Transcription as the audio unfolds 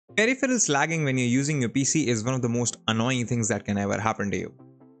Peripherals lagging when you're using your PC is one of the most annoying things that can ever happen to you.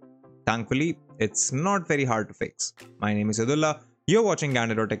 Thankfully, it's not very hard to fix. My name is Abdullah, you're watching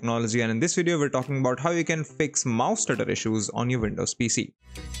Candid.Technology, and in this video we're talking about how you can fix mouse stutter issues on your Windows PC.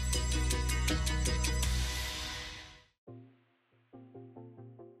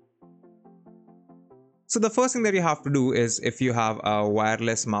 So the first thing that you have to do is, if you have a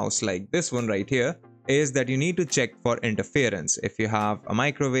wireless mouse like this one right here, is that you need to check for interference. If you have a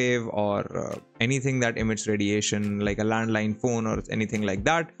microwave or anything that emits radiation like a landline phone or anything like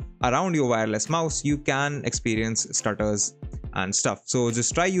that around your wireless mouse, you can experience stutters and stuff. So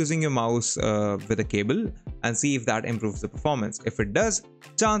just try using your mouse with a cable and see if that improves the performance. If it does,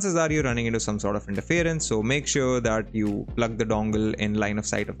 chances are you're running into some sort of interference. So make sure that you plug the dongle in line of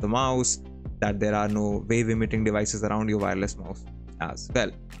sight of the mouse, that there are no wave emitting devices around your wireless mouse as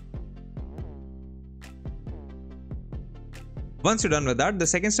well. Once you're done with that, the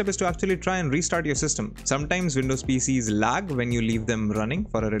second step is to actually try and restart your system. Sometimes Windows PCs lag when you leave them running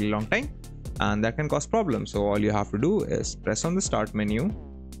for a really long time, and that can cause problems. So all you have to do is press on the start menu,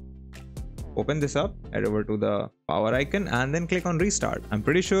 open this up, head over to the power icon, and then click on restart. I'm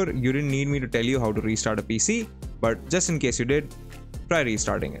pretty sure you didn't need me to tell you how to restart a PC, but just in case you did, try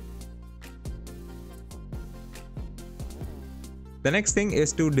restarting it. The next thing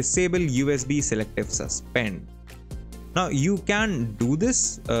is to disable USB selective suspend. Now you can do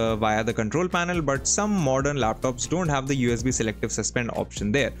this via the control panel, but some modern laptops don't have the USB selective suspend option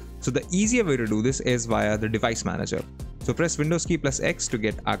there. So the easier way to do this is via the device manager. So press Windows key plus X to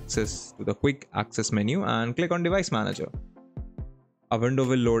get access to the quick access menu and click on device manager. A window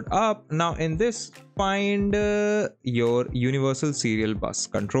will load up. Now in this, find your universal serial bus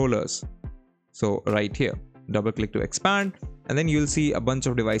controllers. So right here, double click to expand, and then you'll see a bunch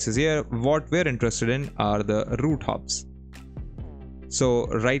of devices here. What we're interested in are the root hubs. So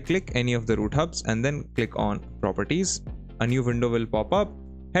right click any of the root hubs and then click on properties. A new window will pop up.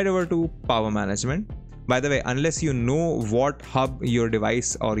 Head over to power management. By the way, unless you know what hub your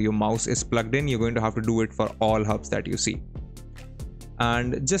device or your mouse is plugged in, you're going to have to do it for all hubs that you see.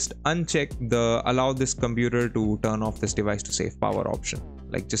 And just uncheck the allow this computer to turn off this device to save power option.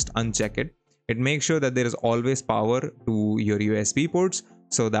 Like, just uncheck it. It makes sure that there is always power to your USB ports,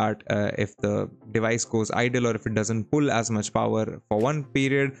 so that if the device goes idle or if it doesn't pull as much power for one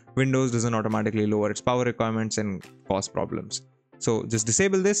period, Windows doesn't automatically lower its power requirements and cause problems. So just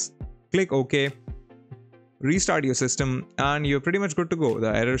disable this, click OK, restart your system, and you're pretty much good to go.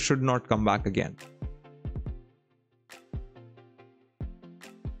 The error should not come back again.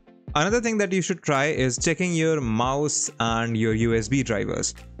 Another thing that you should try is checking your mouse and your USB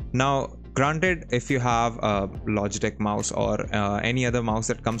drivers. Now, granted, if you have a Logitech mouse or any other mouse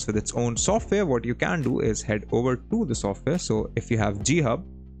that comes with its own software, what you can do is head over to the software. So if you have G-Hub,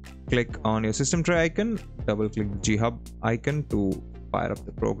 click on your system tray icon, double click the G-Hub icon to fire up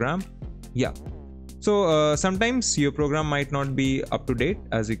the program. Yeah. So sometimes your program might not be up to date.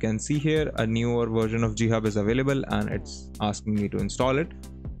 As you can see here, a newer version of G-Hub is available and it's asking me to install it.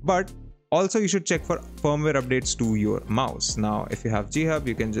 But also you should check for firmware updates to your mouse. Now, if you have G-Hub,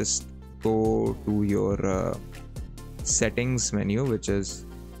 you can just go to your settings menu, which is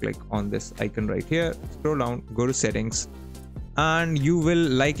click on this icon right here, scroll down, go to settings, and you will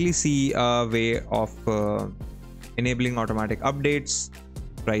likely see a way of enabling automatic updates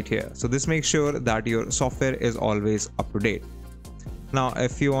right here. So this makes sure that your software is always up to date. Now,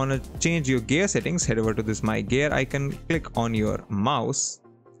 if you want to change your gear settings, head over to this My Gear icon, click on your mouse,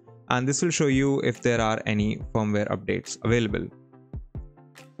 and this will show you if there are any firmware updates available.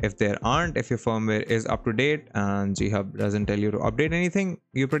 If there aren't, if your firmware is up to date and G-Hub doesn't tell you to update anything,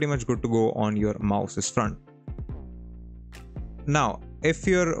 you're pretty much good to go on your mouse's front. Now, if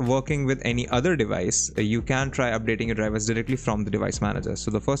you're working with any other device, you can try updating your drivers directly from the device manager.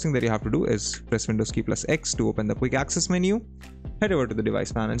 So the first thing that you have to do is press Windows key plus X to open the quick access menu, head over to the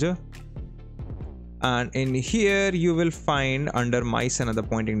device manager. And in here you will find under mice and other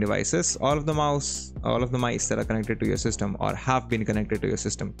pointing devices all of the mice that are connected to your system or have been connected to your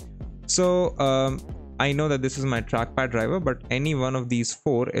system. So I know that this is my trackpad driver, but any one of these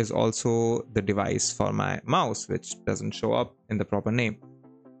four is also the device for my mouse, which doesn't show up in the proper name.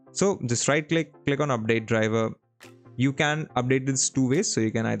 So just right click on update driver. You can update this two ways. So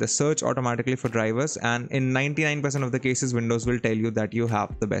you can either search automatically for drivers, and in 99% of the cases Windows will tell you that you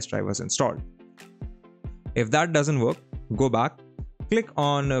have the best drivers installed. If that doesn't work, go back, click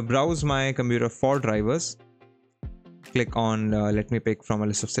on browse my computer for drivers, click on let me pick from a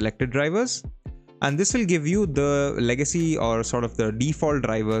list of selected drivers, and this will give you the legacy or sort of the default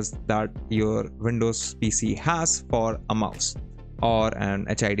drivers that your Windows PC has for a mouse. or an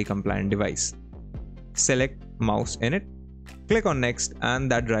HID compliant device. Select mouse in it, click on next,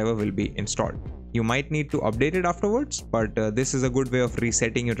 and that driver will be installed. You might need to update it afterwards, but this is a good way of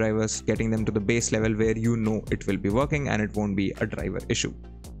resetting your drivers, getting them to the base level where you know it will be working and it won't be a driver issue.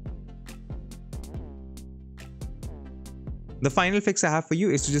 The final fix I have for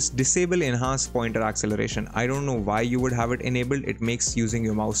you is to just disable enhanced pointer acceleration. I don't know why you would have it enabled. It makes using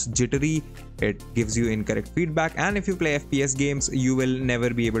your mouse jittery, it gives you incorrect feedback, and if you play FPS games, you will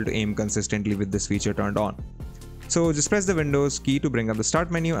never be able to aim consistently with this feature turned on. So just press the Windows key to bring up the start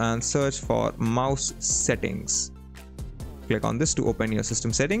menu and search for mouse settings. Click on this to open your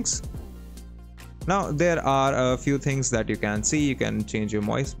system settings. Now there are a few things that you can see. You can change your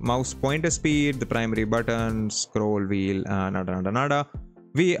mouse pointer speed, the primary button, scroll wheel, and nada.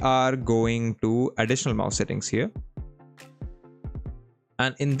 We are going to additional mouse settings here.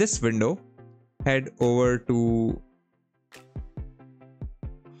 And in this window, head over to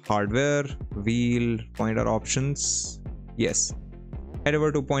hardware, wheel, pointer options. Yes, head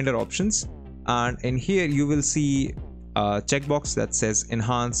over to pointer options. And in here you will see a checkbox that says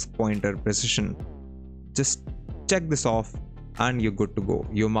enhance pointer precision. Just check this off and you're good to go.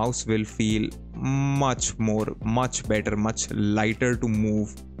 Your mouse will feel much better, much lighter to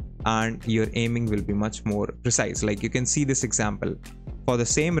move, and your aiming will be much more precise. Like you can see this example. For the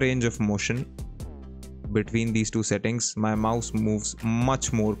same range of motion between these two settings, my mouse moves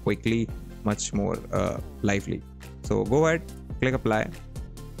much more quickly, much more lively. So go ahead, click apply,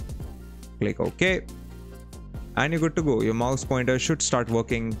 click OK, and you're good to go. Your mouse pointer should start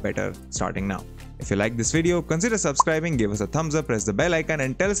working better starting now. If you like this video, consider subscribing, give us a thumbs up, press the bell icon,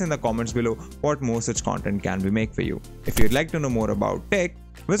 and tell us in the comments below what more such content can we make for you. If you'd like to know more about tech,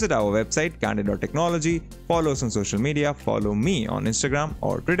 visit our website Candid.Technology, follow us on social media, follow me on Instagram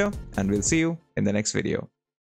or Twitter, and we'll see you in the next video.